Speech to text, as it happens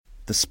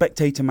The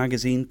Spectator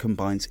magazine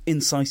combines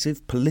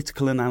incisive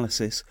political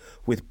analysis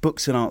with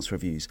books and arts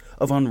reviews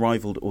of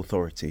unrivalled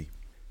authority.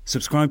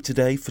 Subscribe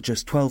today for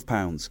just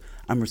 £12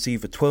 and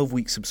receive a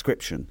 12-week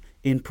subscription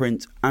in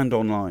print and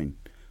online,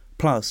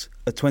 plus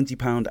a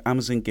 £20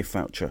 Amazon gift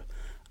voucher,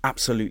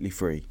 absolutely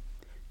free.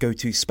 Go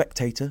to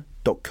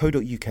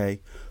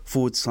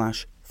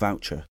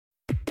spectator.co.uk/voucher.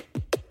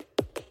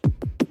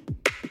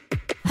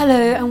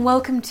 Hello and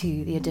welcome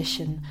to The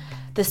Edition,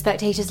 The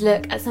Spectator's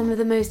look at some of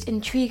the most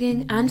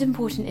intriguing and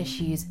important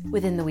issues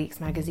within the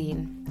week's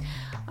magazine.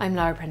 I'm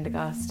Lara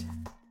Prendergast.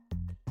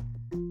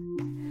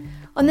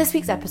 On this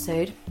week's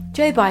episode,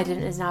 Joe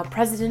Biden is now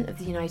President of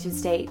the United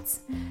States,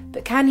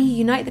 but can he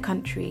unite the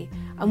country,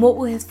 and what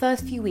will his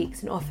first few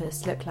weeks in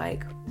office look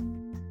like?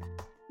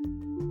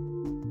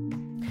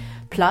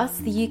 Plus,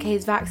 the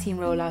UK's vaccine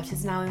rollout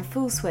is now in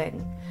full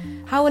swing.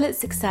 How will its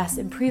success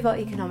improve our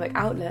economic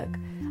outlook,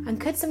 and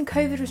could some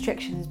COVID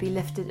restrictions be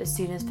lifted as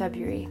soon as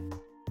February?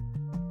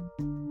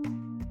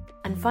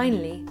 And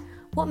finally,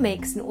 what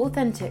makes an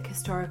authentic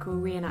historical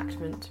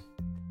reenactment?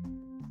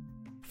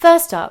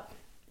 First up,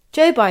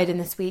 Joe Biden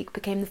this week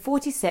became the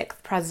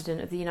 46th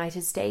President of the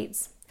United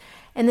States.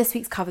 In this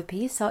week's cover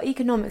piece, our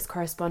economics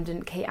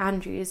correspondent Kate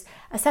Andrews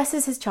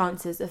assesses his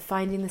chances of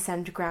finding the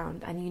centre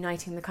ground and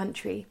uniting the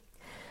country.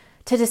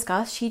 To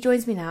discuss, she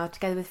joins me now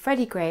together with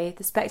Freddy Gray,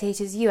 the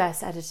Spectator's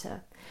US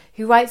editor,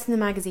 who writes in the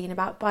magazine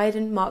about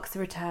Biden marks the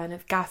return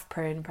of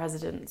gaffe-prone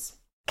presidents.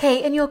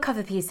 Kate, in your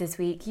cover piece this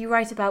week, you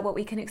write about what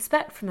we can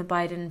expect from a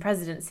Biden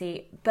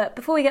presidency. But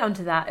before we get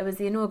onto that, it was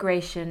the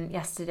inauguration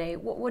yesterday.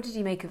 What did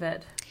you make of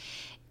it?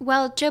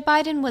 Well, Joe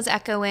Biden was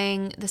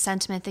echoing the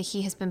sentiment that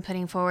he has been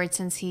putting forward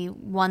since he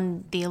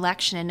won the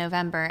election in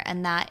November,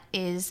 and that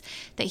is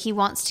that he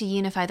wants to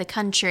unify the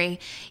country.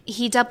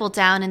 He doubled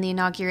down in the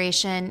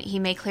inauguration. He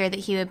made clear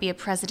that he would be a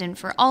president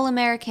for all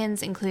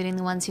Americans, including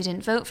the ones who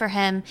didn't vote for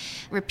him,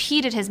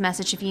 repeated his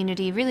message of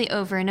unity really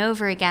over and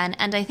over again.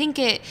 And I think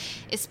it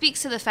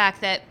speaks to the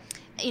fact that,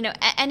 you know,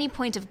 at any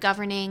point of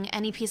governing,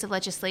 any piece of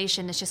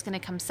legislation is just going to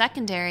come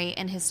secondary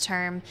in his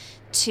term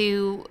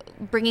to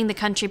bringing the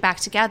country back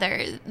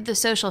together. The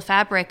social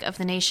fabric of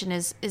the nation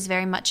is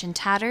very much in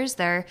tatters.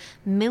 There are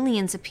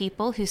millions of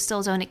people who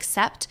still don't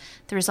accept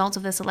the results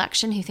of this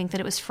election, who think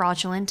that it was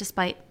fraudulent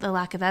despite the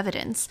lack of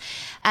evidence.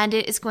 And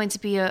it is going to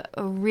be a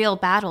real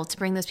battle to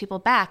bring those people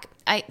back.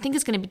 I think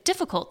it's going to be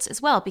difficult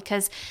as well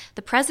because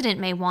the president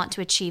may want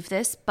to achieve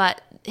this, but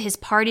his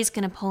party's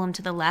going to pull him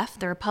to the left.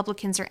 The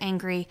Republicans are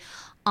angry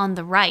on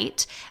the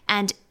right,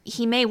 and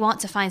he may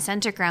want to find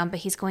center ground, but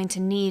he's going to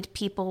need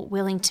people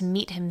willing to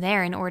meet him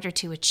there in order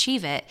to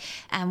achieve it.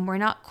 And we're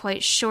not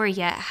quite sure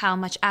yet how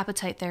much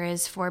appetite there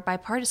is for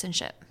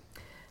bipartisanship.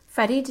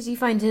 Freddie, did you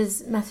find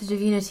his message of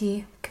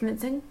unity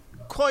convincing?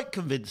 Quite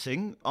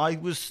convincing. I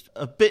was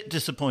a bit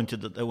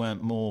disappointed that there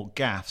weren't more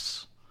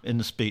gaffes in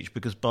the speech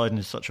because Biden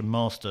is such a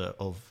master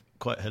of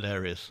quite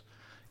hilarious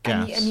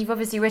gaffes. And you've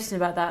obviously written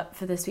about that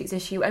for this week's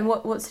issue. And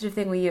what sort of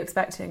thing were you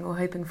expecting or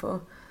hoping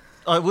for?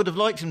 I would have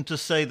liked him to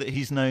say that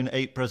he's known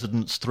 8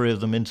 presidents, 3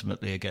 of them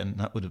intimately again.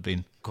 That would have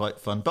been quite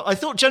fun. But I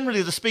thought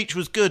generally the speech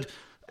was good.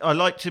 I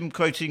liked him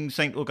quoting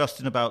St.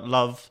 Augustine about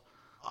love.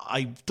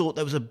 I thought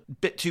there was a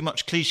bit too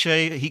much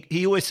cliche.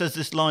 He always says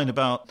this line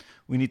about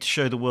we need to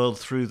show the world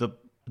through the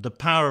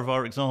power of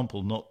our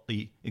example, not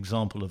the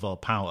example of our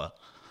power.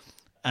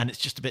 And it's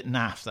just a bit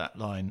naff, that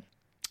line.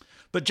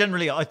 But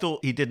generally, I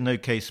thought he did an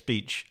okay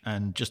speech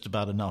and just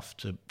about enough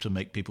to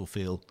make people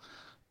feel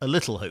a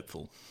little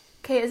hopeful.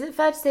 Okay, is it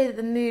fair to say that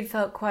the mood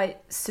felt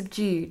quite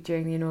subdued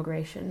during the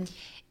inauguration?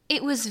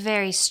 It was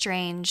very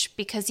strange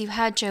because you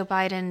had Joe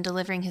Biden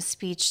delivering his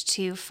speech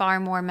to far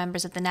more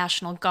members of the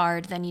National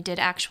Guard than you did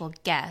actual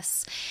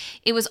guests.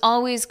 It was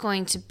always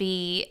going to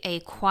be a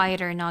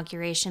quieter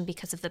inauguration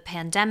because of the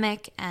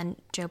pandemic, and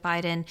Joe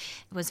Biden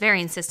was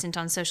very insistent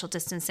on social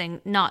distancing,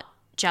 not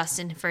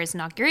just for his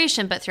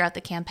inauguration, but throughout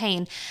the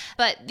campaign.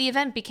 But the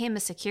event became a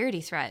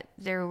security threat.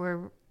 There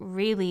were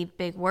really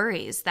big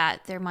worries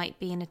that there might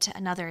be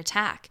another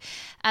attack,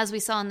 as we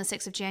saw on the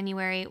 6th of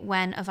January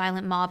when a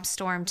violent mob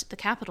stormed the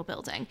Capitol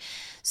building.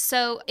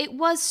 So it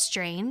was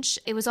strange.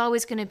 It was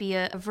always going to be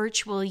a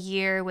virtual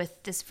year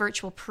with this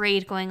virtual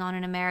parade going on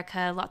in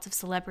America, lots of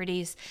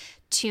celebrities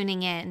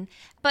tuning in.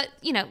 But,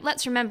 you know,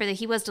 let's remember that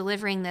he was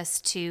delivering this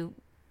to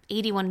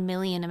 81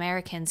 million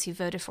Americans who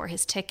voted for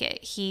his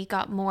ticket. He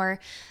got more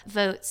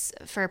votes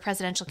for a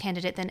presidential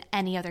candidate than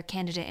any other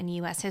candidate in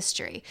U.S.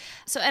 history.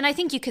 So, and I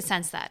think you could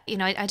sense that. You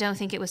know, I don't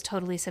think it was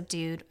totally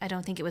subdued. I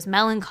don't think it was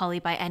melancholy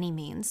by any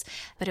means,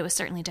 but it was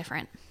certainly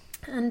different.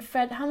 And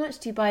Fred, how much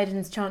do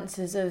Biden's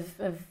chances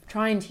of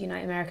trying to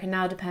unite America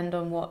now depend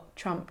on what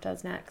Trump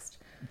does next?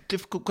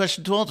 Difficult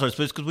question to answer, I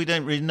suppose, because we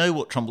don't really know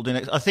what Trump will do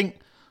next. I think,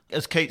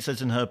 as Kate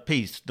says in her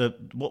piece,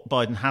 that what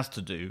Biden has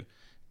to do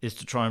is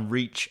to try and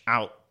reach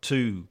out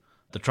to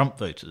the Trump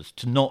voters,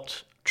 to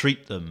not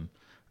treat them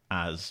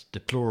as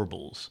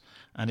deplorables.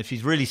 And if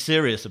he's really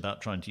serious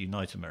about trying to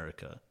unite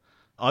America,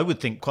 I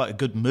would think quite a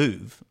good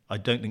move, I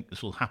don't think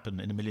this will happen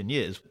in a million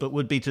years, but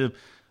would be to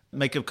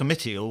make a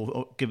committee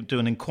or do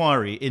an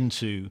inquiry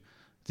into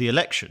the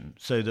election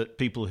so that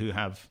people who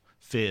have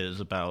fears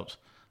about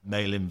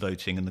mail-in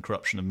voting and the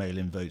corruption of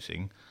mail-in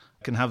voting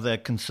can have their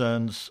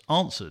concerns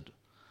answered.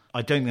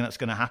 I don't think that's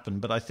going to happen,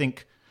 but I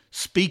think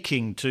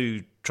speaking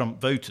to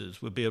Trump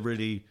voters would be a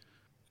really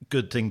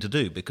good thing to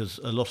do, because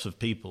a lot of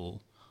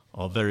people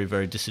are very,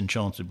 very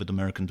disenchanted with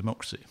American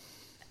democracy.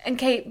 And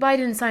Kate,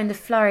 Biden signed a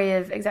flurry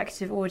of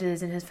executive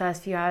orders in his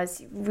first few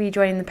hours,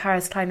 rejoining the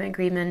Paris Climate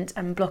Agreement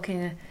and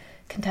blocking a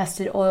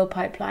contested oil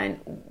pipeline.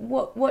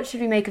 What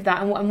should we make of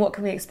that, and what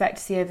can we expect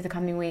to see over the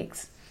coming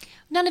weeks?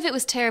 None of it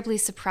was terribly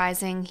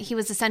surprising. He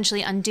was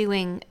essentially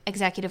undoing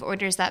executive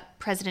orders that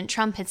President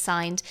Trump had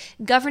signed.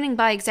 Governing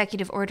by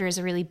executive order is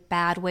a really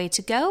bad way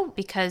to go,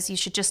 because you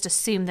should just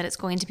assume that it's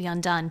going to be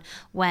undone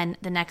when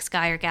the next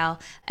guy or gal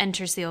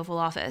enters the Oval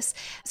Office.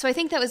 So I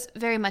think that was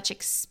very much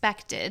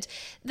expected.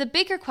 The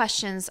bigger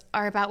questions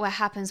are about what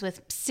happens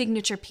with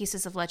signature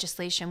pieces of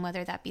legislation,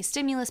 whether that be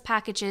stimulus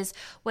packages,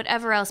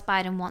 whatever else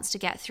Biden wants to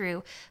get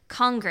through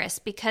Congress,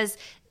 because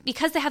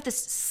they have this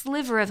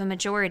sliver of a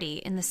majority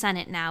in the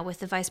Senate now, with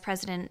the vice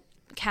president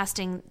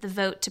casting the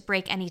vote to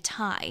break any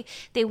tie,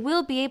 they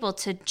will be able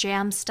to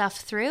jam stuff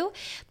through.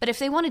 But if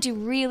they want to do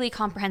really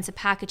comprehensive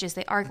packages,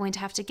 they are going to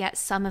have to get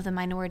some of the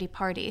minority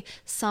party,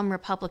 some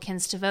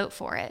Republicans, to vote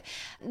for it.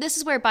 This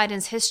is where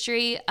Biden's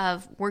history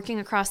of working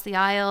across the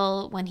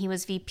aisle when he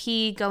was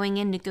VP, going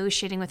in,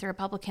 negotiating with the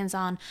Republicans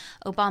on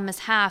Obama's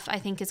half, I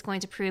think is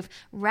going to prove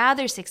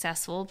rather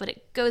successful. But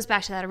it goes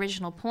back to that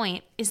original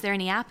point. Is there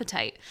any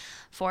appetite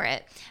for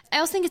it? I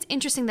also think it's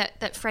interesting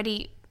that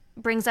Freddie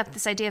brings up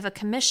this idea of a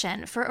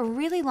commission. For a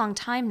really long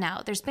time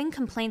now, there's been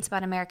complaints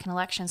about American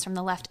elections from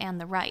the left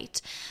and the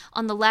right.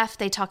 On the left,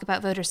 they talk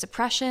about voter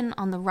suppression.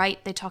 On the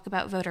right, they talk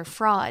about voter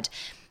fraud.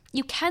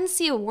 You can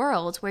see a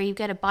world where you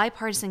get a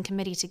bipartisan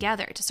committee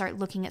together to start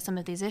looking at some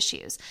of these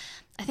issues.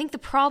 I think the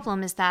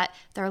problem is that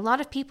there are a lot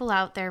of people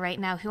out there right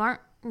now who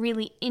aren't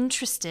really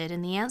interested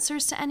in the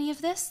answers to any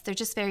of this. They're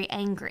just very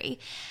angry.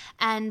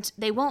 And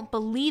they won't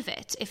believe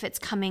it if it's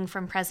coming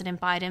from President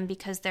Biden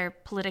because they're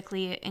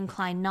politically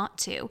inclined not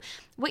to.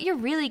 What you're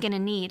really going to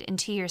need in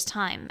 2 years'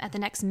 time at the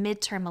next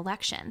midterm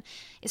election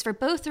is for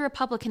both the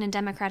Republican and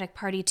Democratic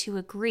Party to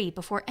agree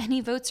before any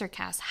votes are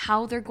cast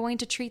how they're going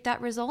to treat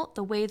that result,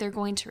 the way they're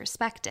going to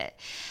respect it.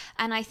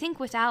 And I think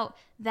without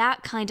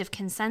that kind of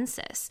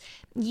consensus,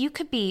 you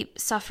could be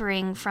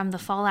suffering from the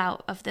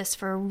fallout of this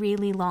for a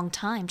really long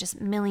time,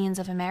 just millions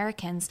of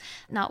Americans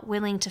not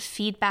willing to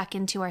feed back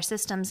into our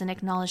systems and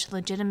acknowledge the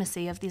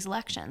legitimacy of these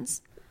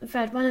elections.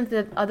 Fred, one of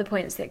the other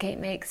points that Kate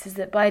makes is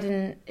that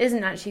Biden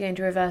isn't actually going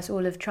to reverse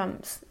all of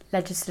Trump's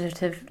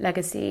legislative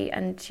legacy,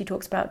 and she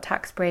talks about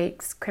tax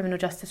breaks, criminal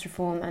justice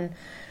reform, and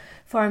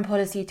foreign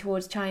policy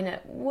towards China.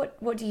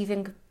 What do you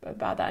think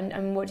about that,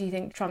 and what do you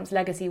think Trump's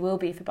legacy will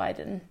be for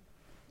Biden?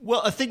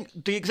 Well, I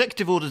think the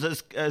executive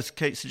orders, as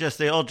Kate suggests,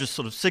 they are just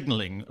sort of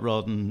signalling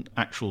rather than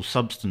actual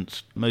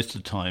substance most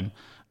of the time.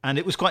 And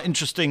it was quite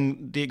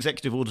interesting, the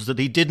executive orders that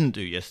he didn't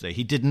do yesterday.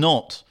 He did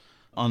not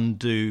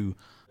undo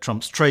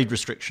Trump's trade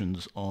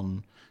restrictions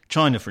on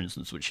China, for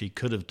instance, which he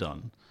could have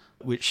done,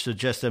 which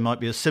suggests there might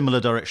be a similar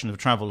direction of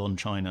travel on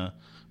China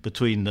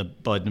between the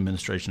Biden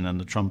administration and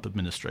the Trump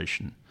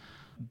administration.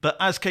 But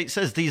as Kate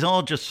says, these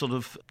are just sort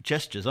of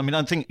gestures. I mean,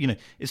 I think,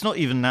 it's not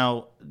even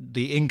now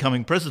the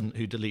incoming president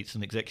who deletes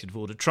an executive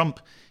order. Trump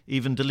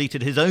even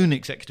deleted his own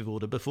executive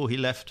order before he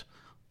left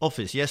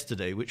office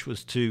yesterday, which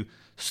was to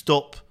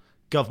stop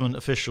government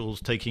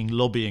officials taking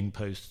lobbying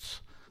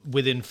posts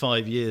within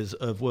 5 years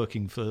of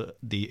working for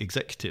the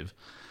executive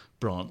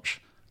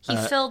branch. He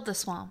filled the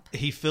swamp.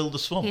 He filled the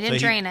swamp. He didn't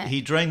drain it. He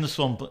drained the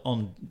swamp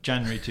on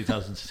January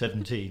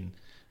 2017.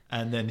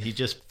 And then he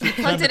just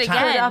plugged it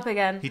up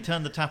again. He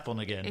turned the tap on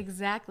again.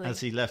 Exactly. As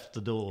he left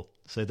the door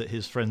so that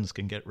his friends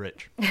can get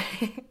rich.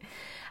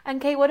 And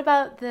Kate, what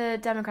about the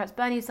Democrats?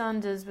 Bernie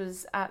Sanders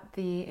was at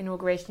the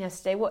inauguration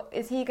yesterday.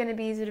 Is he going to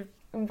be sort of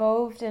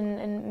involved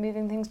in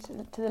moving things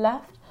to the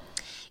left?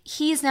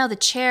 He is now the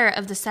chair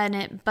of the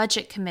Senate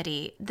Budget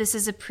Committee. This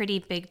is a pretty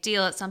big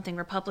deal. It's something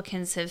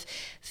Republicans have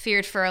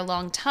feared for a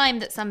long time,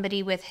 that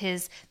somebody with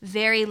his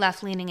very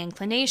left-leaning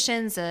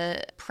inclinations,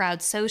 a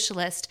proud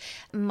socialist,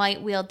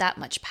 might wield that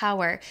much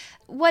power.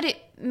 What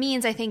it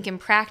means, I think, in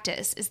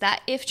practice is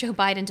that if Joe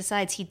Biden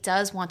decides he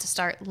does want to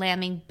start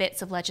lambing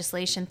bits of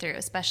legislation through,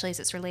 especially as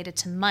it's related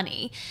to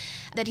money,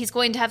 that he's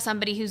going to have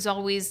somebody who's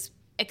always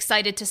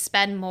excited to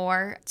spend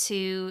more,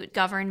 to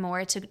govern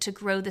more, to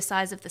grow the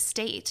size of the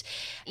state.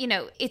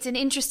 It's an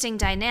interesting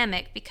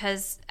dynamic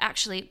because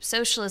actually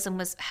socialism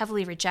was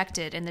heavily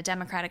rejected in the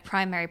Democratic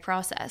primary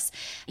process.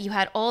 You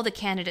had all the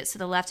candidates to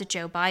the left of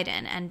Joe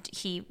Biden, and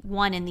he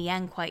won in the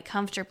end quite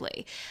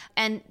comfortably.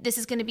 And this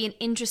is going to be an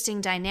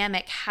interesting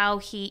dynamic, how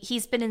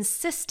he's been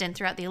insistent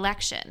throughout the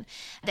election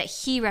that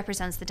he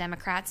represents the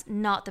Democrats,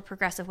 not the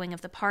progressive wing of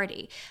the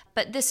party.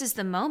 But this is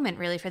the moment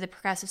really for the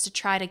progressives to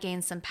try to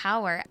gain some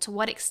power. To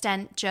what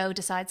extent Joe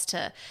decides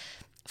to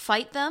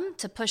fight them,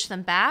 to push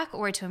them back,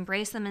 or to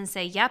embrace them and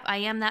say, yep, I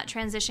am that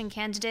transition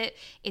candidate,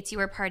 it's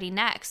your party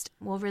next,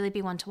 will really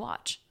be one to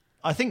watch.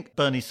 I think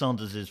Bernie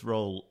Sanders'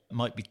 role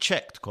might be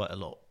checked quite a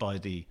lot by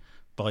the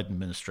Biden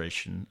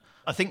administration.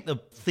 I think the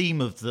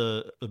theme of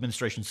the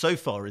administration so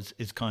far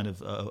is kind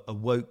of a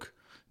woke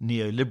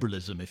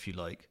neoliberalism, if you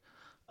like.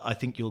 I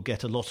think you'll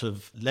get a lot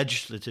of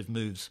legislative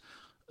moves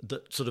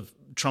that sort of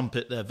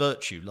trumpet their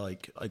virtue.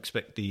 Like, I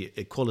expect the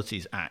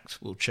Equalities Act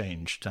will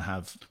change to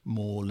have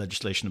more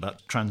legislation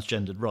about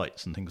transgendered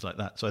rights and things like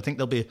that. So I think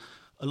there'll be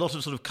a lot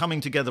of sort of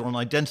coming together on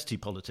identity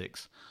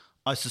politics.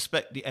 I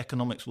suspect the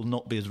economics will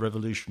not be as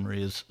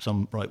revolutionary as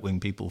some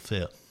right-wing people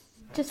fear.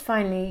 Just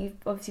finally, you've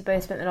obviously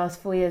both spent the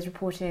last 4 years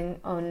reporting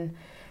on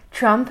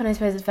Trump, and I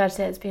suppose it's fair to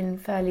say it's been a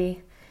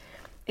fairly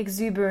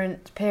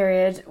exuberant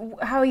period.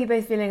 How are you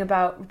both feeling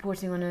about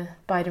reporting on a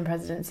Biden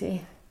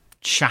presidency?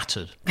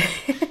 Shattered.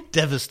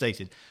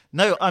 Devastated.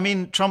 No, I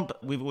mean, Trump,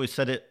 we've always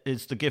said it,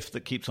 is the gift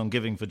that keeps on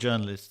giving for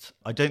journalists.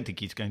 I don't think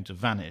he's going to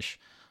vanish.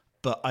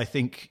 But I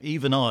think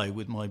even I,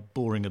 with my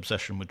boring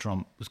obsession with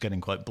Trump, was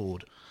getting quite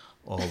bored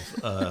of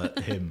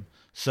him.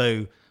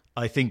 So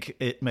I think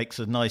it makes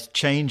a nice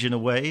change in a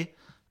way,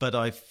 but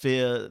I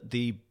fear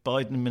the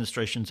Biden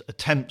administration's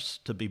attempts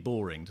to be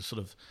boring, to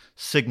sort of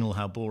signal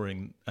how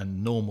boring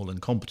and normal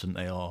and competent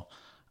they are,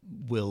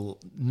 will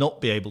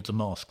not be able to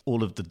mask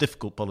all of the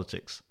difficult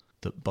politics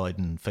that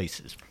Biden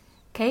faces.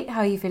 Kate, how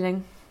are you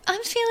feeling?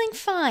 I'm feeling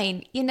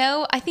fine. You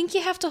know, I think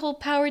you have to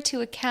hold power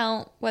to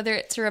account, whether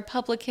it's a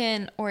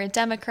Republican or a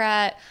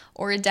Democrat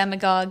or a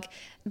demagogue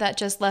that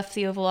just left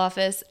the Oval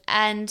Office.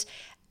 And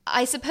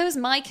I suppose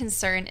my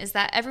concern is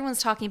that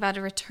everyone's talking about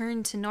a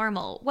return to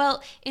normal.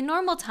 Well, in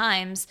normal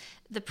times,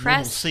 the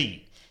press...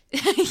 Normalcy.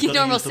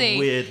 Normalcy. The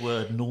weird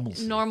word,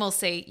 normalcy.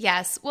 Normalcy,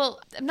 yes.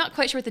 Well, I'm not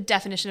quite sure what the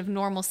definition of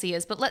normalcy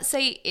is, but let's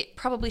say it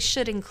probably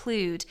should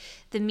include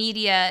the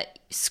media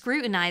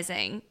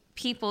scrutinizing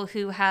people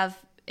who have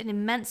an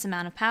immense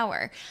amount of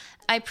power.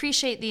 I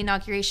appreciate the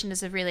inauguration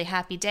is a really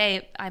happy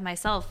day. I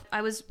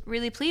was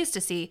really pleased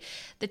to see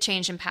the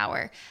change in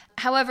power.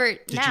 However,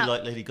 Did you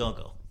like Lady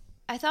Gaga?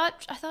 I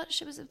thought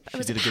it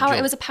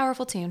was a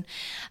powerful tune.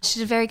 She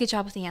did a very good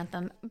job with the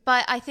anthem.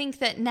 But I think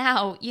that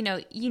now,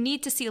 you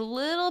need to see a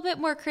little bit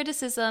more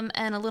criticism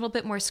and a little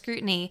bit more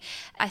scrutiny.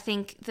 I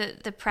think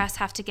the press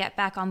have to get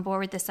back on board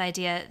with this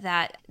idea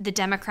that the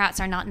Democrats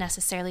are not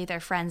necessarily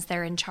their friends.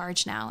 They're in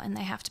charge now, and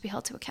they have to be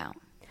held to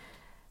account.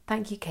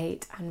 Thank you,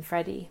 Kate and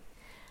Freddie.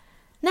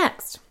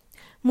 Next,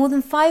 more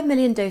than 5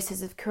 million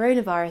doses of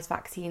coronavirus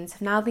vaccines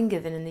have now been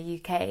given in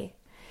the UK.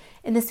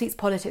 In this week's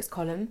politics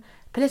column,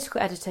 political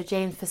editor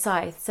James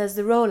Forsyth says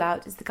the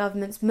rollout is the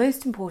government's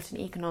most important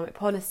economic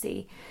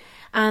policy,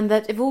 and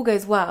that if all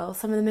goes well,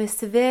 some of the most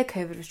severe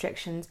COVID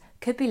restrictions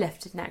could be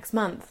lifted next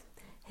month.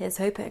 Here's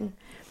hoping.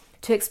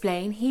 To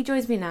explain, he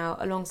joins me now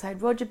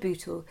alongside Roger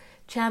Bootle,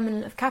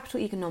 chairman of Capital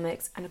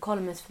Economics and a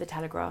columnist for The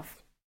Telegraph.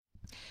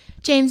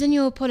 James, in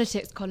your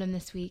politics column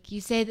this week,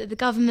 you say that the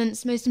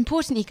government's most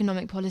important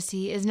economic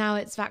policy is now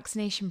its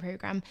vaccination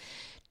programme.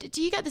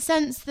 Do you get the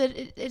sense that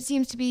it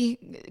seems to be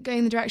going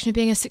in the direction of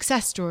being a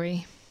success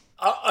story?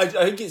 I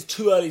think it's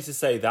too early to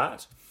say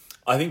that.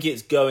 I think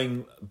it's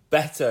going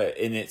better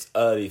in its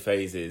early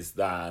phases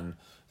than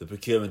the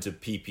procurement of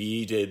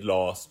PPE did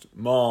last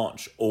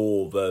March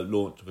or the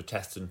launch of a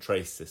test and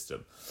trace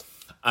system.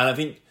 And I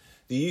think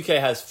the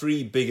UK has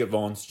 3 big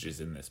advantages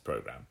in this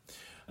programme.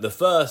 The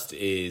first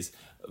is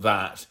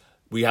that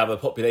we have a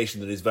population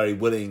that is very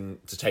willing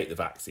to take the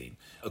vaccine.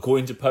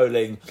 According to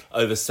polling,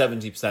 over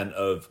 70%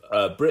 of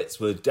Brits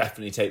would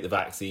definitely take the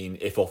vaccine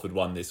if offered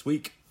one this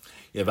week.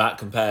 That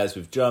compares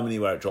with Germany,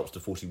 where it drops to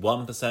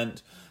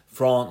 41%,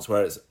 France,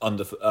 where it's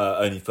under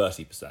only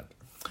 30%.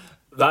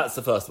 That's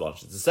the first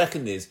advantage. The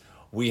second is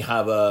we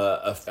have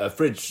a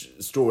fridge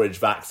storage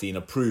vaccine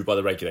approved by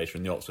the regulator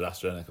in the Oxford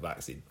AstraZeneca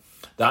vaccine.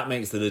 That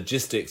makes the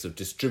logistics of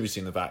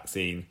distributing the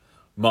vaccine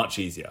much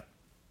easier.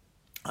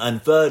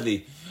 And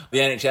thirdly, the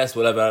NHS,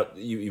 whatever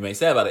you may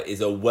say about it, is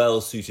a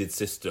well-suited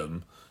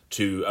system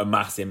to a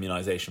mass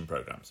immunisation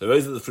programme. So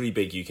those are the 3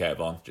 big UK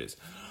advantages.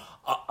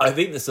 I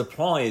think the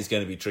supply is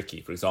going to be tricky.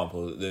 For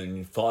example,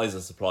 the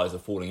Pfizer supplies are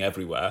falling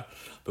everywhere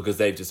because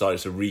they've decided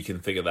to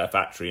reconfigure their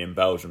factory in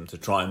Belgium to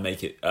try and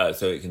make it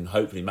so it can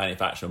hopefully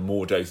manufacture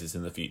more doses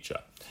in the future.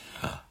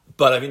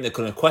 But I think the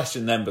kind of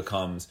question then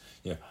becomes,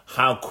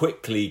 how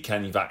quickly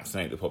can you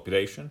vaccinate the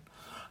population?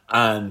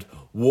 And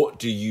what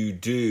do you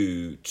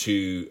do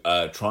to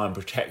try and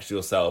protect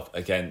yourself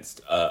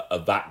against a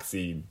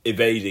vaccine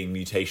evading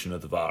mutation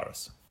of the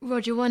virus?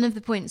 Roger, one of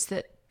the points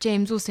that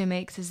James also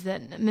makes is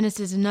that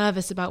ministers are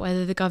nervous about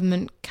whether the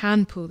government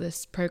can pull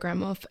this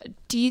programme off.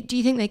 Do you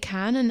think they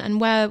can? And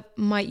where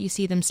might you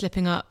see them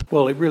slipping up?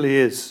 Well, it really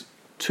is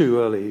too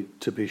early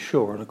to be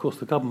sure. And of course,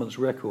 the government's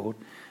record,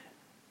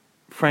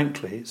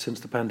 frankly,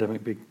 since the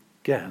pandemic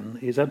began,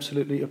 is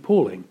absolutely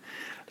appalling.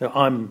 Now,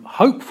 I'm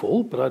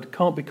hopeful, but I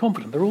can't be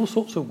confident. There are all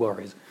sorts of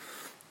worries.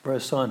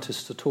 Various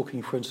scientists are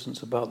talking, for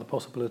instance, about the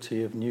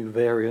possibility of new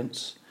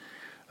variants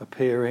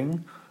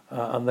appearing,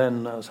 and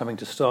then us having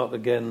to start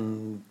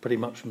again pretty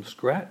much from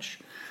scratch.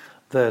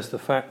 There's the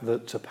fact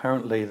that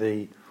apparently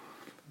the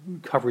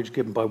coverage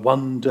given by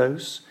 1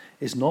 dose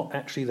is not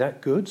actually that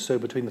good. So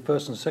between the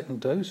first and second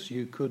dose,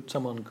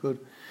 someone could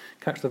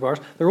catch the virus.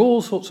 There are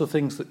all sorts of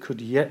things that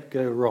could yet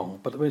go wrong.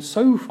 But I mean,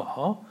 so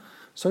far,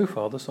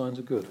 the signs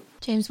are good.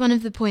 James, one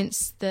of the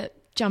points that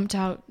jumped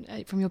out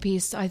from your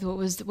piece, I thought,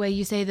 was where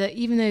you say that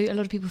even though a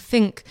lot of people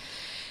think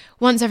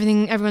once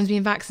everyone's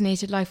been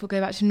vaccinated, life will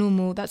go back to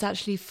normal, that's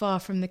actually far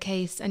from the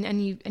case.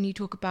 And you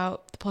talk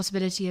about the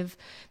possibility of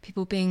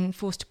people being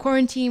forced to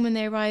quarantine when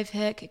they arrive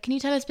here. Can you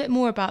tell us a bit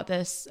more about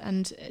this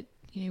and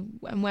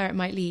and where it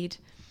might lead?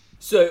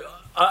 So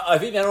I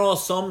think there are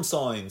some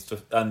signs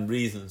and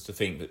reasons to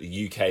think that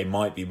the UK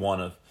might be one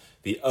of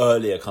the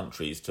earlier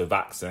countries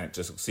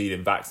to succeed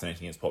in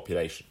vaccinating its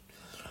population.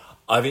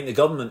 I think the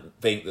government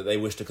think that they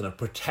wish to kind of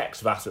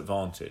protect that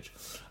advantage.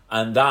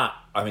 And that,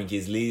 I think,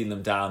 is leading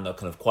them down the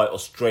kind of quite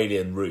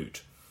Australian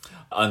route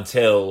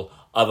until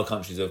other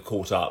countries have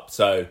caught up.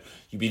 So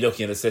you'd be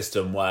looking at a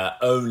system where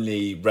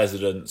only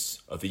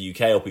residents of the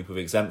UK or people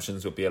with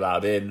exemptions would be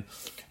allowed in.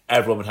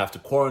 Everyone would have to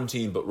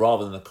quarantine, but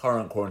rather than the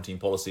current quarantine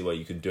policy where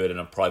you can do it in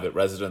a private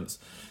residence,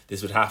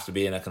 this would have to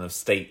be in a kind of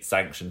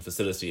state-sanctioned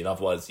facility. In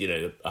other words,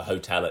 a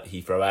hotel at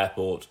Heathrow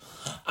Airport.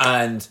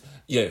 And,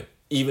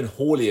 even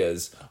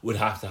hauliers would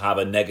have to have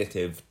a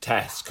negative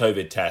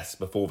COVID test,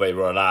 before they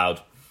were allowed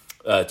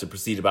to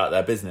proceed about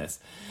their business.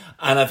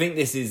 And I think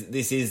this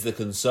is the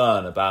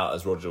concern about,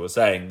 as Roger was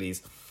saying,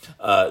 these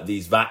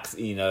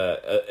vaccine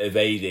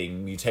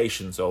evading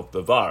mutations of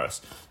the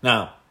virus.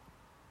 Now,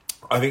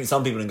 I think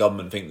some people in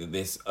government think that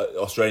this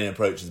Australian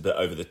approach is a bit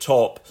over the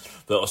top,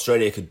 that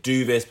Australia could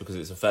do this because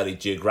it's a fairly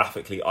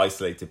geographically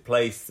isolated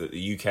place, that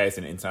the UK is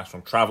an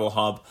international travel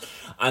hub,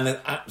 and there's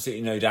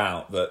absolutely no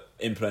doubt that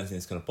implementing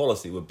this kind of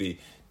policy would be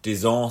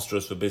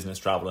disastrous for business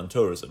travel and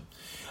tourism.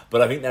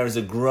 But I think there is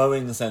a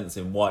growing sense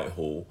in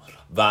Whitehall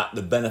that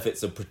the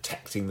benefits of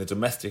protecting the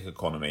domestic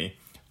economy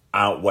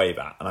outweigh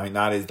that. And I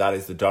think that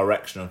is the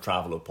direction of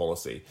travel of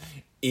policy,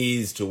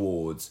 is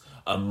towards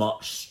a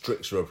much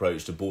stricter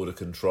approach to border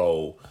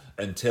control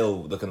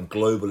until the kind of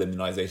global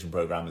immunisation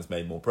programme has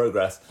made more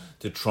progress,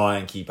 to try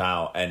and keep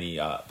out any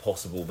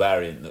possible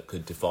variant that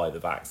could defy the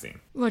vaccine.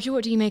 Roger,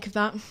 what do you make of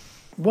that?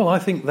 Well, I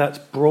think that's,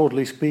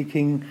 broadly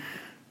speaking,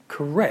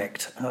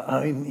 correct.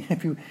 I mean,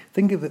 if you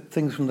think of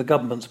things from the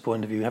government's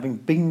point of view, having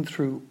been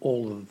through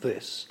all of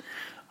this,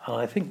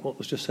 I think what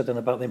was just said then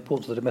about the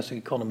importance of the domestic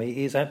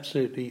economy is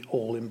absolutely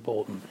all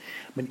important.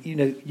 I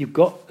mean, you've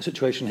got a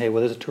situation here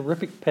where there's a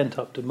terrific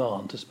pent-up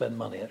demand to spend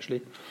money,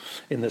 actually,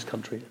 in this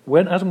country.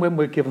 When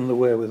we're given the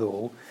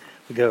wherewithal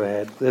to go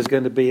ahead, there's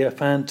going to be a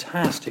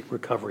fantastic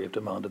recovery of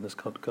demand in this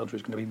country.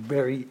 It's going to be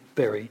very,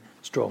 very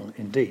strong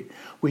indeed.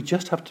 We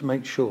just have to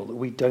make sure that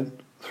we don't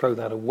throw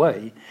that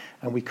away,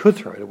 and we could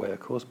throw it away, of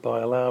course,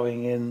 by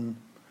allowing in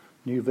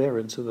new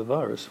variants of the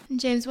virus. And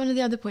James, one of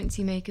the other points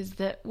you make is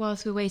that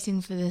whilst we're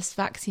waiting for this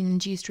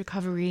vaccine-induced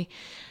recovery,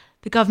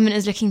 the government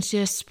is looking to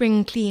do a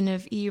spring clean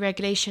of EU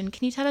regulation.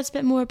 Can you tell us a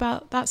bit more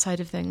about that side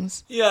of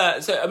things? Yeah,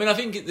 so I mean, I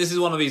think this is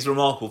one of these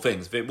remarkable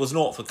things. If it was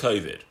not for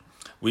COVID,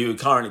 we would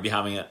currently be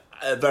having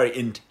a very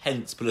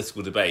intense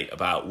political debate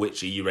about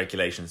which EU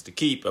regulations to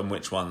keep and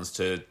which ones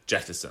to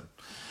jettison.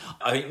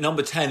 I think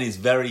number 10 is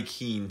very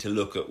keen to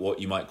look at what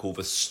you might call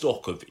the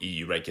stock of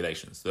EU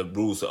regulations, the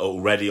rules that are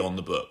already on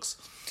the books,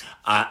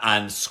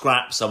 and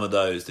scrap some of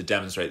those to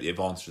demonstrate the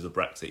advantages of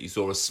Brexit. You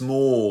saw a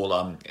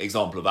small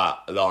example of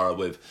that, Lara,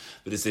 with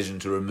the decision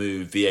to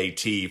remove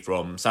VAT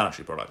from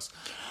sanitary products.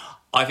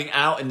 I think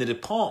out in the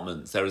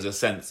departments, there is a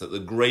sense that the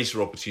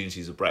greater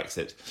opportunities of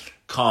Brexit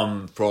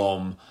come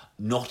from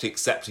not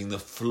accepting the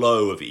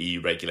flow of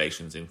EU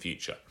regulations in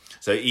future.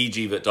 So,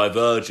 e.g., that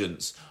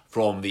divergence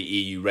from the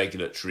EU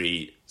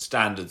regulatory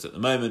standards at the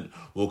moment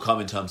will come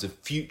in terms of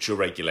future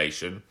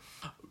regulation,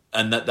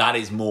 and that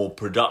is more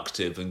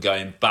productive than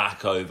going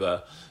back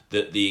over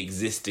the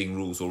existing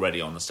rules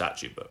already on the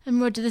statute book.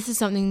 And Roger, this is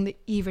something that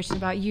you've written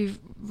about. You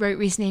wrote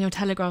recently in your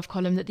Telegraph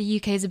column that the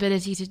UK's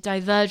ability to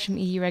diverge from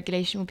EU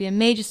regulation will be a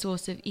major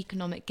source of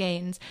economic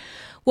gains.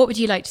 What would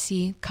you like to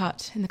see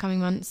cut in the coming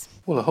months?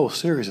 Well, a whole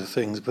series of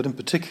things, but in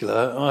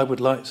particular, I would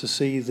like to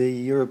see the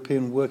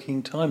European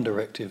Working Time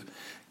Directive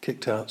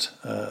kicked out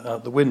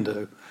the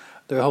window.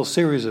 There are a whole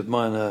series of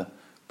minor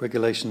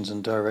regulations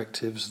and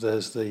directives.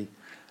 There's the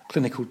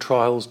Clinical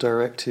Trials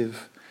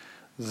Directive,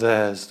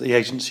 there's the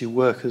Agency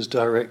Workers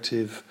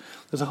Directive.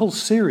 There's a whole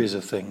series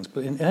of things,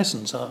 but in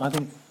essence, I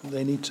think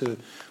they need to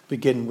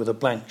begin with a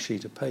blank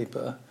sheet of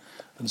paper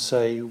and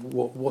say,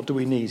 what do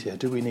we need here?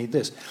 Do we need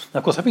this? Now,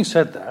 of course, having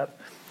said that,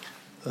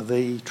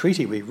 the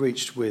treaty we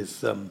reached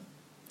with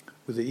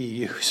the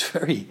EU is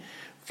very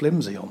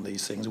flimsy on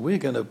these things. We're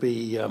going to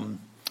be,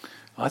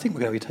 I think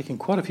we're going to be taking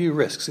quite a few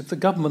risks. If the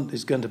government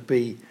is going to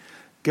be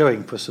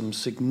going for some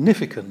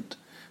significant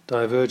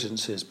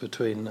divergences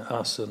between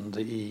us and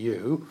the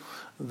EU,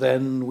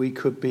 then we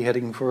could be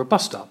heading for a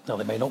bust-up. Now,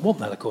 they may not want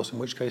that, of course, in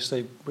which case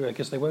I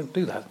guess they won't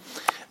do that.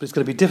 But it's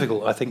going to be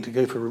difficult, I think, to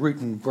go for a root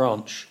and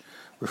branch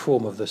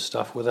reform of this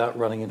stuff without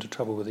running into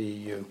trouble with the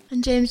EU.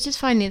 And James, just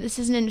finally, this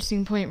is an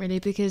interesting point, really,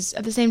 because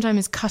at the same time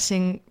as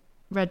cutting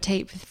red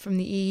tape from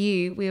the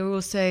EU, we are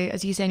also,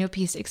 as you say in your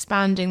piece,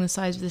 expanding the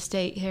size of the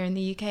state here in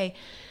the UK.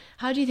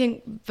 How do you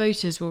think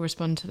voters will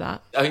respond to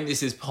that? I think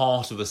this is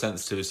part of a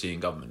sensitivity in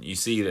government. You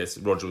see this,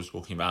 Roger was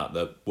talking about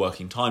the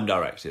Working Time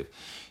Directive.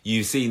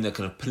 You've seen the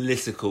kind of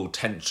political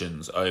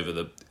tensions over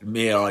the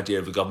mere idea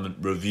of the government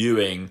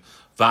reviewing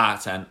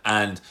that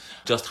and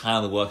just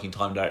how the Working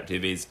Time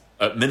Directive is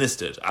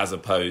administered as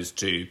opposed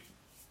to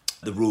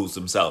the rules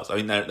themselves. I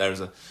mean, there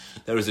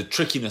is a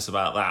trickiness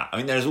about that. I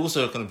mean, there is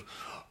also a kind of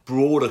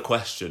broader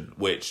question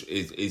which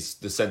is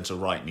the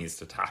centre-right needs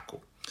to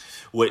tackle,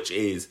 which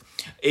is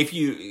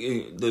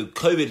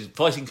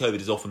fighting COVID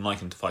is often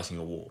likened to fighting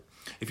a war.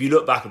 If you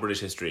look back at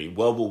British history,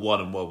 World War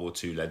I and World War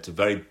II led to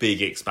very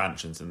big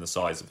expansions in the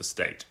size of a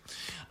state.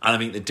 And I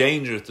think the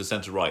danger if the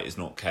centre-right is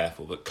not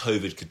careful that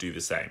COVID could do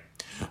the same,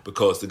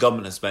 because the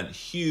government has spent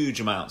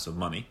huge amounts of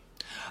money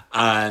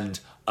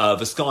and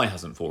the sky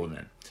hasn't fallen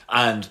in.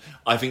 And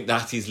I think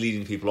that is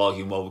leading people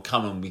arguing, well,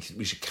 come on, we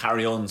should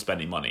carry on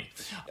spending money.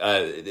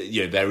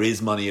 There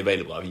is money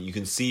available. I mean, you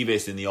can see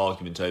this in the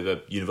argument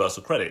over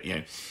universal credit.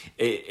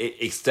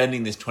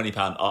 Extending this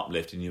 £20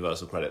 uplift in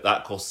universal credit,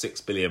 that costs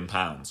 £6 billion.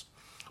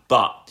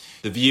 But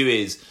the view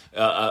is,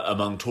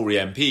 among Tory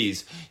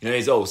MPs,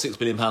 is, £6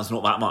 billion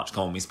not that much.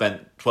 Come on, we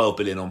spent £12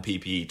 billion on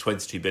PPE,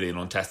 £22 billion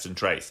on test and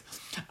trace.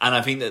 And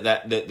I think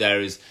that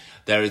there is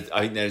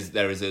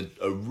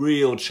a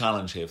real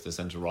challenge here for the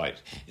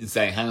centre-right in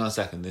saying, hang on a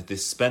second, that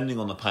this spending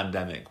on the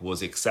pandemic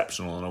was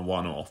exceptional and a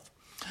one-off.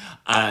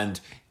 And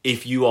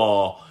if you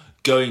are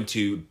going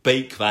to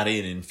bake that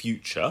in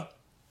future,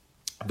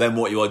 then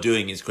what you are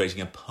doing is creating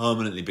a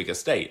permanently bigger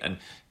state. And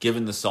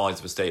given the size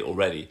of a state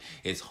already,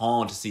 it's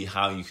hard to see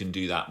how you can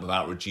do that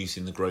without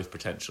reducing the growth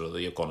potential of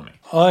the economy.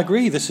 I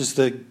agree. This is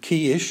the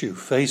key issue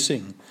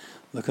facing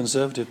the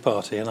Conservative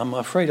Party, and I'm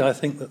afraid I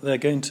think that they're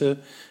going to,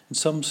 in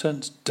some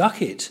sense,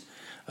 duck it,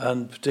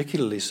 and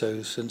particularly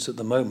so since at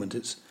the moment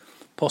it's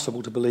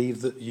possible to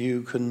believe that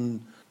you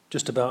can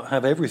just about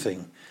have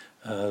everything,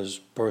 as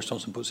Boris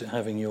Johnson puts it,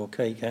 having your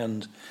cake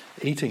and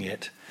eating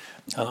it.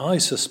 And I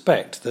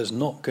suspect there's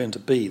not going to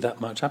be that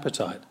much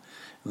appetite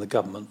in the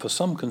government for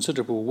some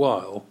considerable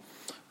while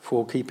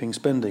for keeping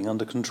spending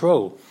under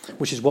control,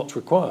 which is what's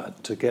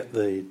required to get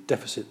the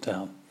deficit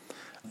down.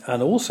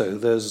 And also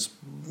there's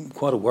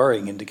quite a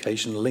worrying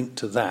indication linked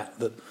to that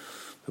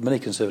for many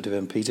Conservative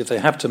MPs, if they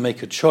have to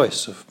make a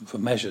choice for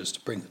measures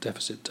to bring the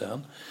deficit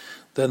down,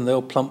 then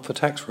they'll plump for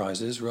tax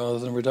rises rather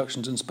than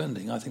reductions in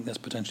spending. I think that's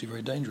potentially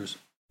very dangerous.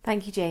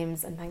 Thank you,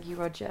 James, and thank you,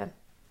 Roger.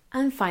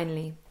 And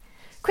finally,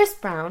 Chris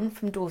Brown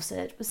from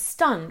Dorset was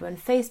stunned when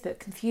Facebook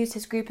confused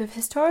his group of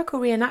historical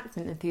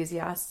reenactment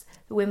enthusiasts,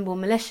 the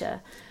Wimborne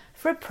Militia,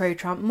 for a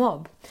pro-Trump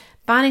mob,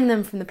 banning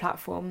them from the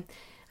platform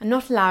and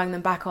not allowing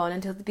them back on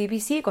until the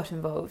BBC got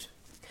involved.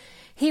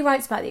 He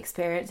writes about the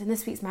experience in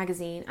this week's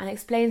magazine and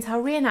explains how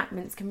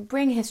reenactments can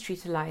bring history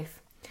to life.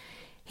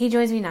 He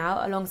joins me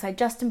now alongside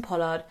Justin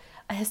Pollard,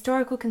 a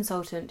historical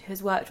consultant who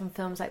has worked on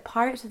films like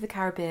Pirates of the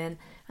Caribbean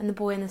and The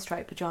Boy in the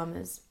Striped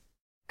Pyjamas.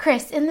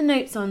 Chris, in the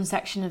Notes On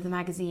section of the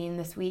magazine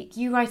this week,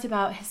 you write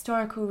about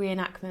historical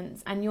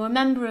reenactments and you're a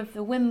member of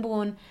the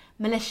Wimborne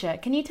Militia.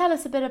 Can you tell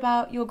us a bit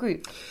about your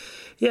group?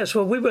 Yes,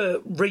 well, we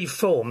were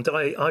reformed.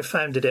 I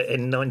founded it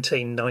in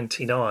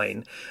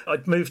 1999.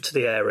 I'd moved to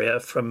the area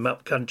from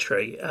up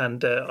country,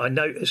 and I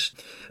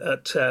noticed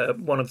at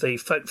one of the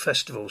folk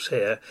festivals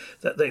here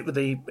that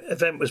the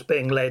event was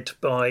being led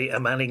by a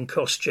man in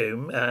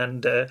costume,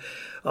 and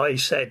I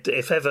said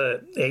if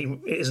ever he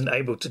isn't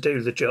able to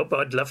do the job,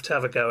 I'd love to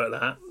have a go at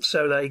that.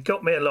 So they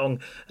got me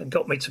along and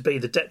got me to be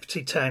the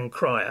deputy town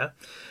crier.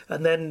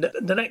 And then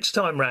the next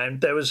time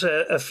round, there was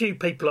a few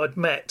people I'd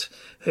met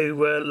who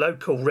were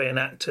local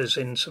reenactors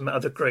in some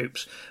other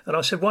groups. And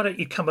I said, why don't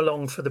you come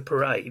along for the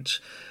parades?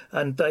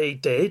 And they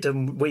did,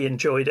 and we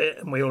enjoyed it,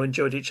 and we all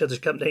enjoyed each other's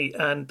company.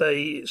 And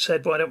they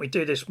said, why don't we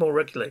do this more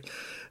regularly?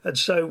 And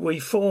so we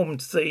formed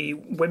the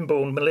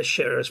Wimborne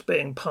Militia as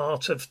being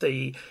part of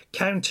the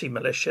county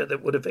militia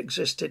that would have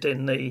existed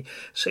in the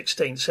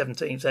 16th,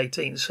 17th,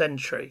 18th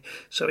century.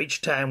 So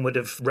each town would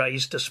have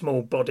raised a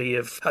small body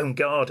of home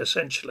guard,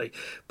 essentially.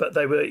 But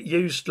they were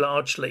used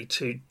largely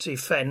to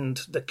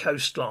defend the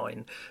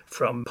coastline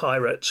from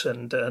pirates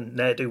and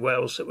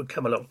ne'er-do-wells that would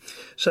come along.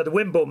 So the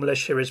Wimborne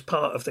Militia is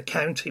part of the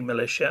county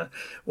militia.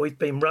 We've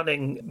been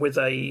running with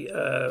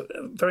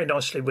very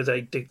nicely with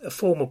a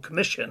formal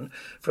commission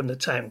from the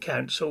town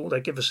council.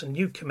 They give us a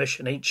new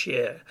commission each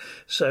year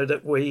so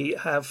that we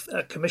have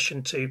a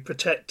commission to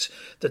protect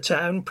the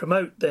town,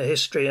 promote the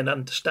history and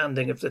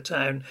understanding of the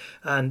town,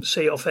 and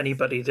see off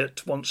anybody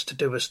that wants to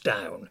do us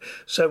down.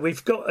 So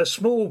we've got a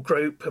small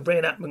group, a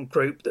reenactment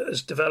group that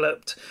has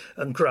developed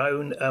and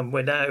grown, and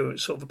we're now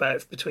sort of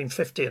about between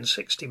 50 and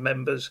 60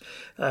 members,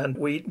 and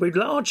we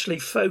largely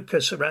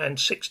focus around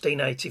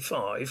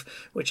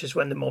 1685, which is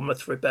when the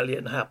Monmouth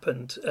Rebellion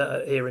happened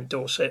here in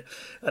Dorset,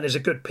 and is a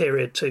good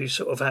period to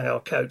sort of hang our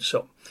coats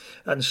on.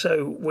 And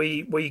so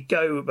we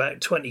go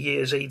about 20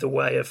 years either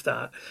way of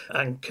that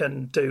and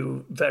can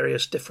do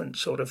various different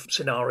sort of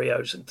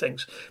scenarios and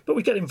things. But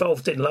we get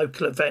involved in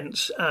local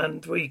events,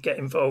 and we get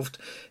involved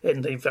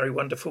in the very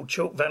wonderful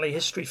Chalk Valley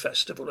History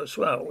Festival as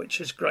well,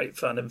 which is great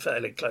fun and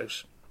fairly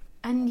close.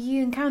 And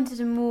you encountered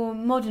a more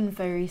modern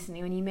foe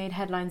recently when you made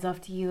headlines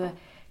after you were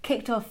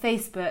kicked off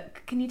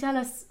Facebook. Can you tell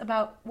us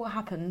about what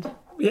happened?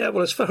 Yeah,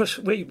 well, as far as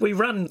we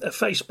ran a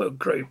Facebook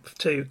group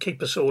to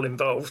keep us all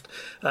involved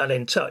and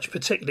in touch,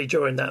 particularly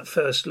during that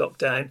first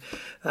lockdown.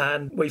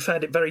 And we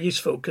found it very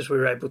useful because we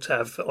were able to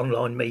have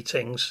online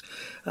meetings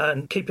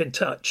and keep in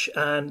touch.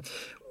 And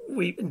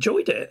we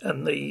enjoyed it,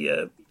 and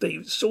the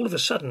all of a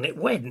sudden it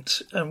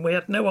went, and we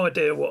had no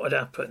idea what had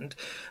happened.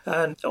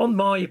 And on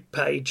my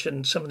page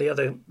and some of the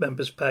other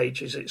members'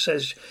 pages, it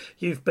says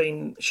you've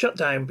been shut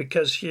down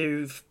because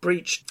you've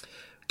breached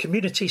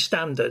community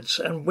standards.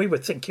 And we were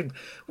thinking,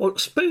 well,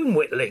 spoon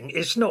whittling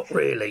is not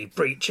really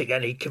breaching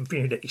any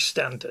community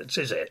standards,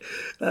 is it?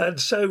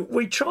 And so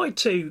we tried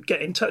to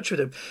get in touch with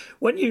them.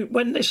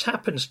 When this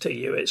happens to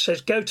you, it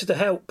says go to the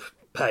help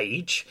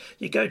page.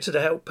 You go to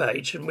the help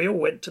page, and we all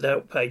went to the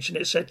help page, and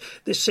it said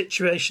this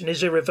situation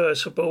is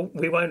irreversible,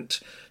 we won't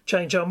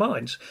change our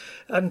minds.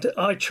 And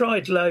I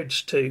tried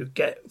loads to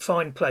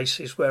find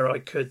places where I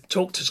could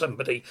talk to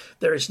somebody.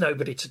 There is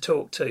nobody to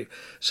talk to.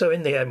 So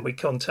in the end we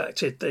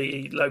contacted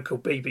the local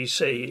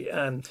BBC,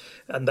 and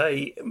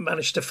they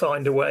managed to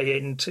find a way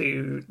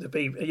into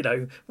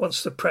the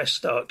once the press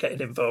start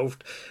getting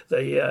involved,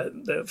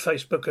 the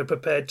Facebook are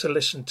prepared to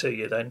listen to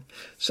you then.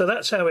 So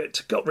that's how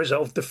it got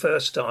resolved the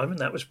first time, and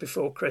that was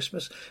before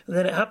Christmas. And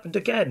then it happened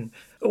again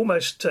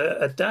almost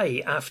a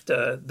day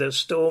after the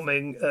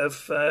storming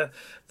of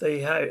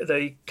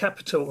the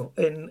Capitol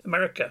in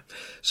America.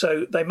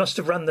 So they must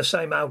have run the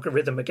same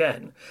algorithm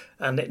again,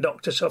 and it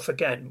knocked us off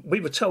again. We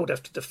were told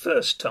after the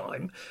first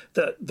time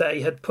that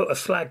they had put a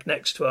flag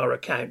next to our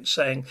account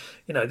saying,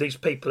 these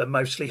people are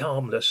mostly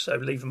harmless, so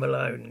leave them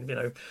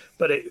alone,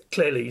 but it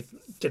clearly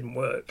didn't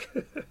work.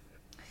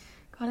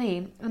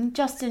 Golly. And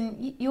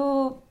Justin,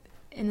 you're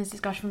in this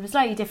discussion from a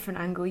slightly different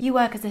angle. You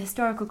work as a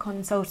historical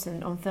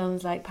consultant on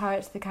films like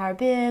Pirates of the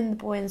Caribbean, The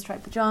Boy in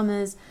Striped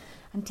Pyjamas,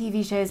 and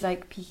TV shows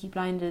like Peaky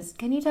Blinders.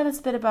 Can you tell us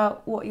a bit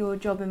about what your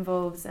job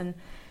involves and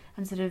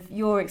sort of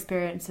your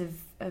experience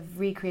of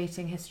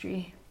recreating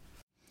history?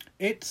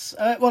 It's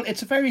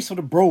a very sort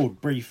of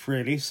broad brief,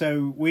 really.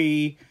 So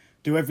we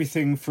do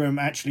everything from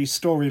actually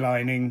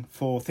storylining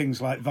for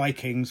things like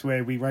Vikings,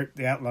 where we wrote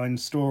the outline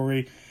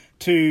story,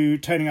 to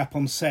turning up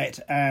on set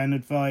and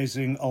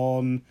advising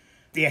on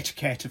the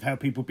etiquette of how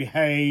people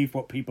behave,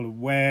 what people are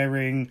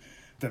wearing,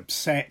 the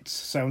sets.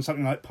 So on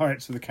something like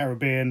Pirates of the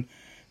Caribbean,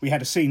 we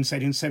had a scene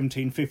set in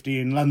 1750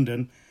 in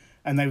London,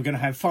 and they were going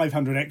to have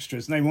 500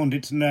 extras, and they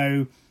wanted to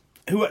know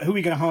who are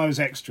we going to hire as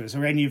extras?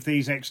 Are any of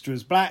these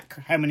extras black?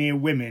 How many are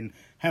women?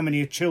 How many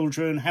are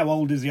children? How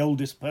old is the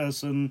oldest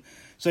person?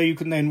 So you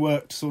can then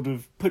work to sort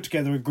of put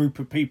together a group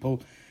of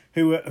people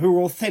who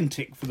are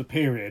authentic for the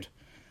period.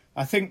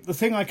 I think the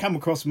thing I come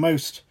across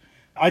most,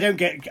 I don't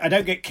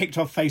get kicked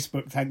off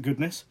Facebook, thank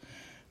goodness.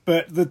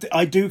 But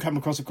I do come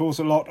across, of course,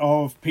 a lot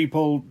of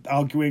people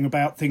arguing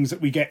about things that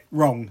we get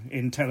wrong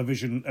in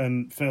television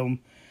and film.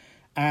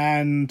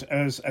 And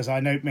as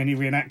I know many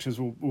reenactors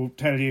will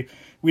tell you,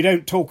 we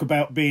don't talk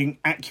about being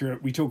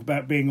accurate, we talk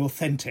about being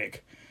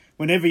authentic.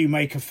 Whenever you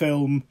make a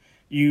film,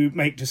 you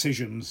make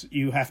decisions.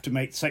 You have to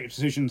make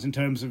decisions in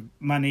terms of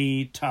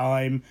money,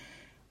 time.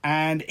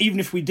 And even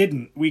if we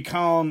didn't, we're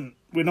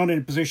not in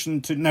a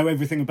position to know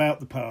everything about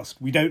the past.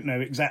 We don't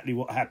know exactly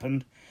what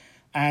happened.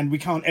 And we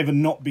can't ever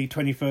not be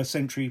 21st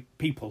century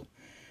people.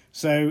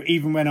 So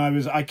even when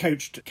I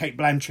coached Kate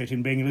Blanchett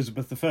in being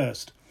Elizabeth I,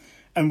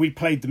 and we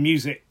played the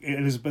music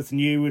Elizabeth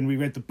knew, and we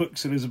read the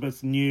books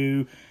Elizabeth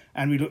knew,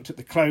 and we looked at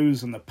the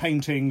clothes and the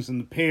paintings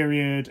and the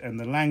period and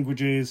the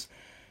languages.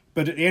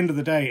 But at the end of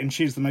the day, and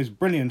she's the most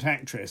brilliant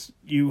actress,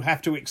 you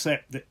have to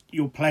accept that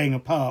you're playing a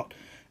part.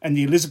 And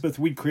the Elizabeth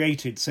we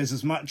created says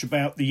as much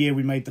about the year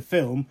we made the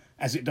film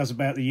as it does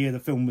about the year the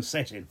film was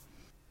set in.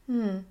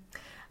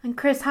 And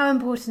Chris, how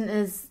important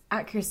is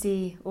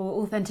accuracy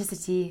or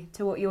authenticity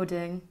to what you're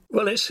doing?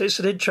 Well, it's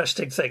an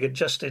interesting thing, and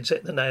Justin's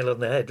hit the nail on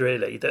the head,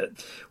 really,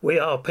 that we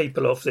are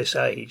people of this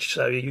age,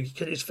 so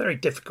it's very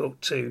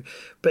difficult to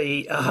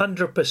be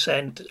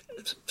 100%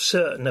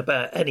 certain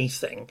about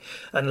anything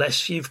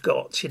unless you've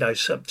got,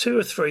 some 2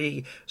 or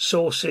 3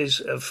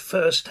 sources of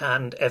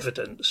first-hand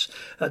evidence.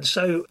 And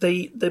so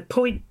the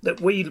point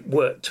that we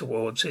work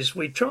towards is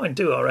we try and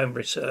do our own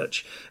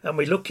research, and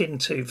we look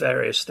into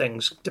various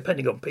things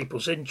depending on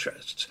people's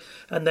interests,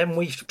 and then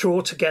we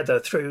draw together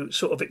through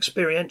sort of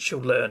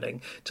experiential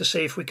learning to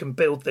see if we can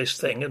build this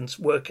thing and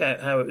work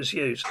out how it was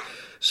used.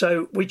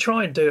 So we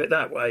try and do it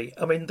that way.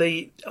 I mean,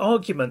 the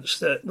arguments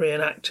that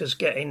reenactors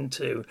get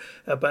into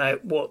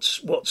about what's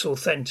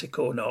authentic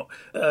or not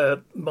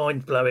are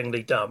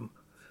mind-blowingly dumb.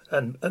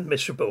 and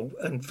miserable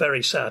and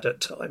very sad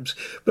at times.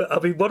 But I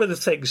mean, one of the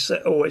things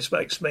that always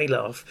makes me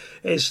laugh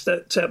is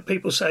that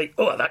people say,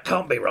 "Oh, that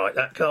can't be right.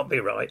 That can't be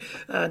right."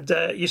 And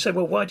you say,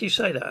 "Well, why do you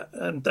say that?"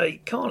 And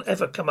they can't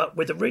ever come up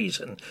with a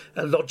reason,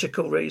 a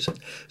logical reason.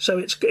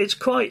 So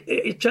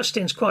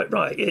Justin's quite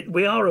right.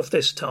 We are of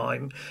this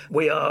time.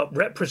 We are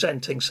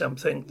representing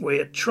something.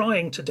 We're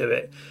trying to do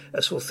it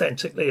as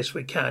authentically as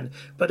we can,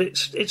 but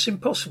it's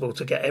impossible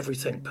to get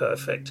everything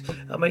perfect.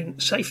 I mean,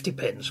 safety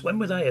pins, when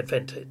were they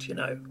invented, you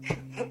know?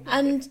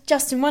 And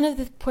Justin, one of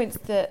the points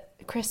that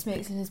Chris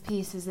makes in his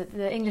piece is that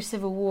the English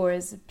Civil War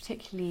is a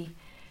particularly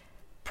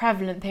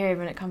prevalent period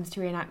when it comes to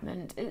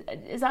reenactment.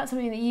 Is that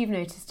something that you've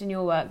noticed in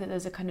your work, that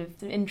there's a kind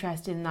of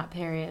interest in that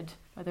period,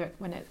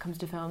 when it comes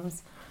to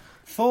films?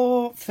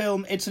 For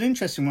film, it's an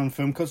interesting one for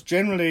film, because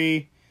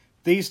generally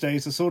these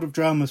days the sort of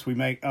dramas we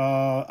make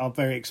are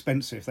very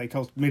expensive. They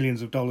cost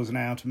millions of dollars an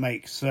hour to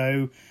make,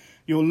 so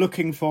you're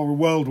looking for a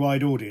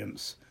worldwide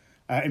audience.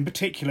 In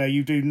particular,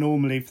 you do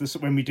normally,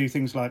 when we do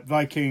things like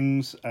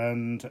Vikings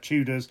and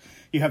Tudors,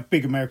 you have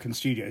big American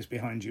studios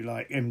behind you,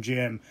 like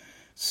MGM.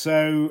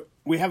 So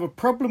we have a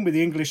problem with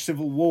the English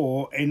Civil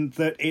War in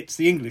that it's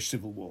the English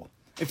Civil War.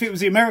 If it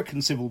was the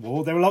American Civil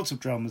War, there are lots of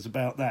dramas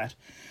about that.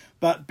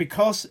 But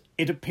because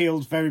it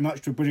appeals very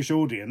much to a British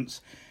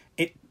audience,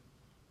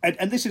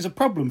 and this is a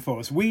problem for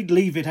us, we'd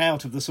leave it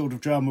out of the sort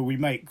of drama we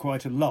make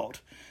quite a lot.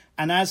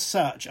 And as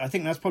such, I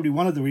think that's probably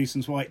one of the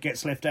reasons why it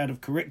gets left out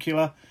of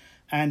curricula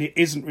and it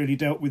isn't really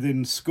dealt with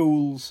in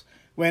schools,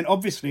 when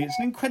obviously it's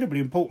an incredibly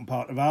important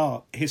part of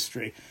our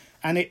history.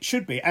 And it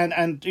should be.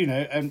 And you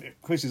know, and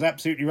Chris is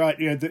absolutely right.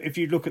 You know, that if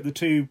you look at the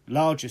two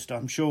largest,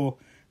 I'm sure,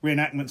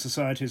 reenactment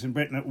societies in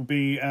Britain, it will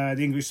be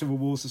the English Civil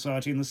War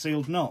Society and the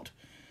Sealed Knot.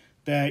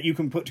 There you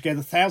can put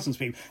together thousands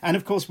of people. And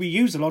of course we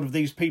use a lot of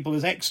these people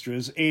as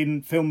extras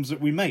in films that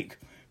we make,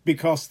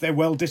 because they're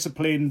well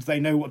disciplined,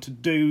 they know what to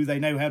do, they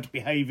know how to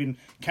behave in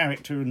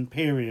character and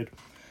period.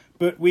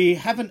 But we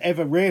haven't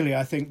ever really,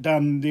 I think,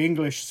 done the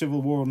English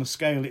Civil War on the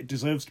scale it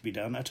deserves to be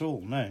done at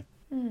all, no.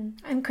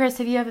 And Chris,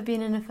 have you ever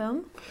been in a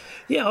film?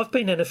 Yeah, I've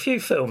been in a few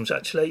films,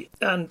 actually.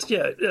 And,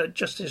 yeah,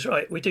 Justin's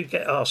right. We do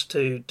get asked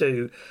to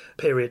do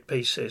period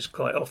pieces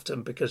quite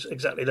often because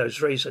exactly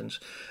those reasons.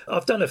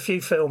 I've done a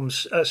few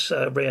films as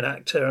a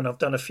re-enactor, and I've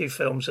done a few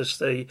films as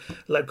the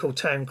local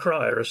town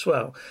crier as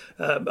well.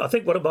 I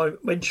think one of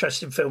my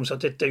interesting films I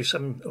did do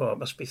it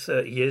must be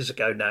 30 years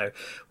ago now,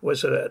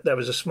 there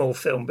was a small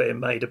film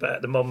being made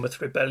about the Monmouth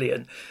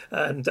Rebellion,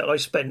 and I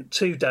spent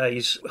 2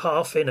 days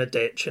half in a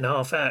ditch and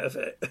half out of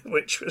it,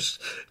 which was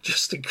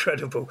just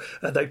incredible.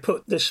 And they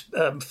put this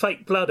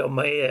fake blood on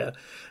my ear,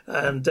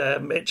 and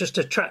it just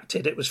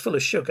attracted, it was full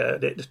of sugar,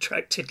 and it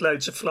attracted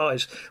loads of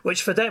flies,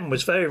 which for them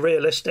was very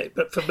realistic,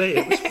 but for me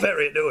it was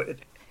very annoying.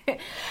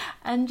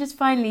 And just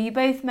finally, you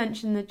both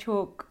mentioned the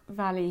Chalk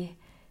Valley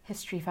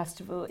History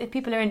Festival. If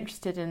people are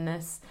interested in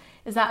this,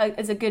 is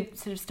that a good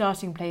sort of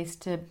starting place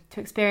to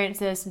experience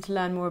this and to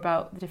learn more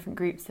about the different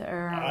groups that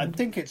are around? I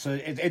think it's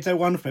a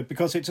wonderful,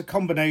 because it's a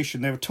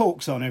combination. There are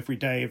talks on every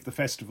day of the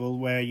festival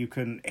where you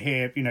can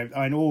hear, you know,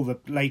 and all the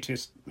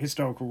latest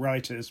historical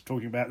writers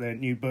talking about their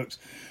new books,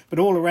 but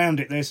all around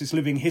it there's this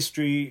living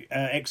history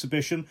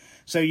exhibition.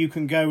 So you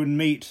can go and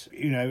meet,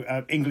 you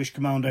know, English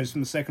commandos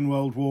from the Second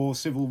World War,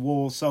 Civil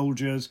War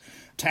soldiers,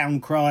 town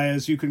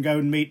criers. You can go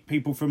and meet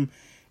people from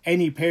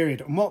any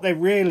period. And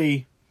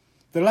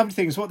the lovely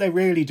thing is what they're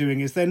really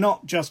doing is they're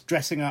not just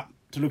dressing up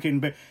to look in,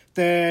 but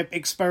they're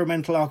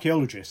experimental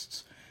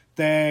archaeologists.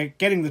 They're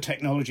getting the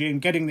technology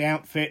and getting the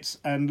outfits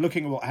and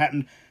looking at what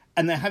happened,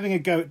 and they're having a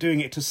go at doing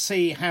it to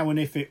see how and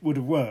if it would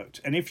have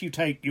worked. And if you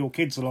take your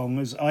kids along,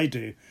 as I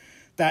do,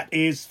 that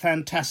is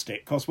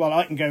fantastic, because while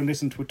I can go and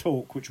listen to a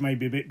talk, which may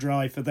be a bit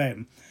dry for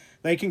them,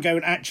 they can go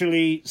and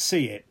actually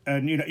see it.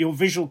 And, you know, your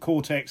visual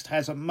cortex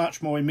has a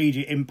much more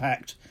immediate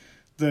impact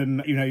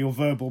than, you know, your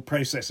verbal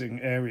processing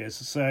areas.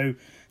 So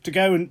to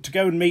go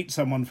and meet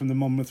someone from the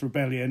Monmouth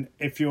Rebellion,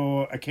 if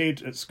you're a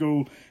kid at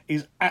school,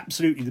 is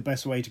absolutely the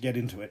best way to get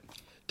into it.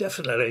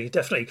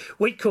 Definitely.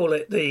 We call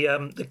it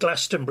the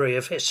Glastonbury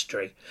of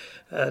history,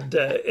 and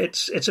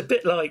it's a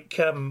bit like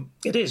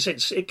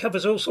it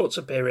covers all sorts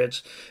of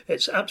periods.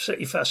 It's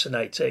absolutely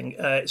fascinating.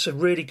 It's a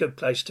really good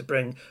place to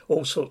bring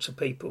all sorts of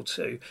people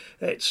to.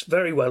 It's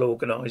very well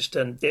organised,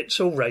 and it's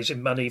all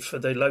raising money for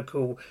the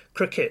local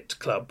cricket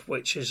club,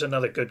 which is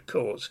another good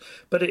cause.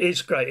 But it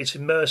is great. It's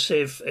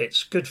immersive.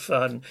 It's good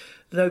fun.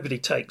 Nobody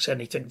takes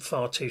anything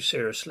far too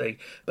seriously,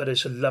 but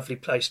it's a lovely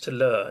place to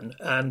learn.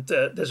 And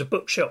there's a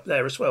bookshop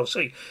there as well. So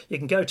you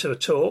can go to a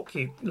talk,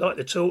 you like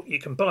the talk, you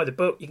can buy the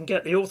book, you can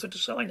get the author to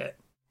sign it.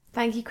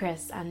 Thank you,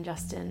 Chris and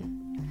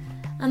Justin.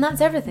 And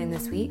that's everything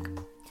this week.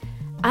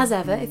 As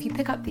ever, if you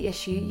pick up the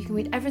issue, you can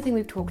read everything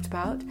we've talked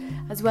about,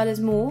 as well as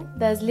more.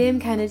 There's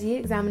Liam Kennedy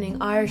examining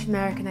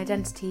Irish-American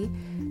identity,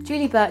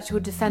 Julie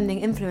Birchall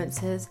defending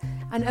influencers,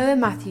 and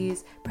Owen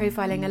Matthews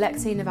profiling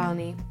Alexei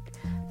Navalny.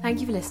 Thank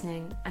you for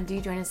listening, and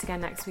do join us again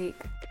next week.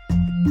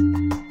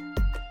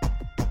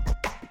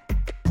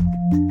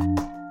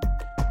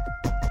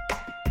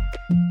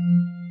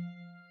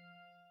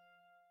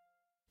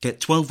 Get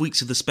 12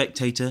 weeks of The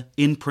Spectator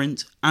in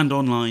print and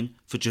online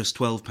for just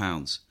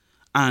 £12.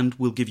 And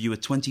we'll give you a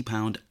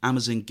 £20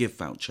 Amazon gift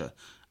voucher,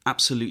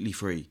 absolutely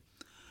free.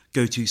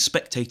 Go to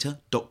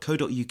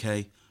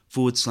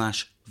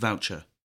spectator.co.uk/voucher.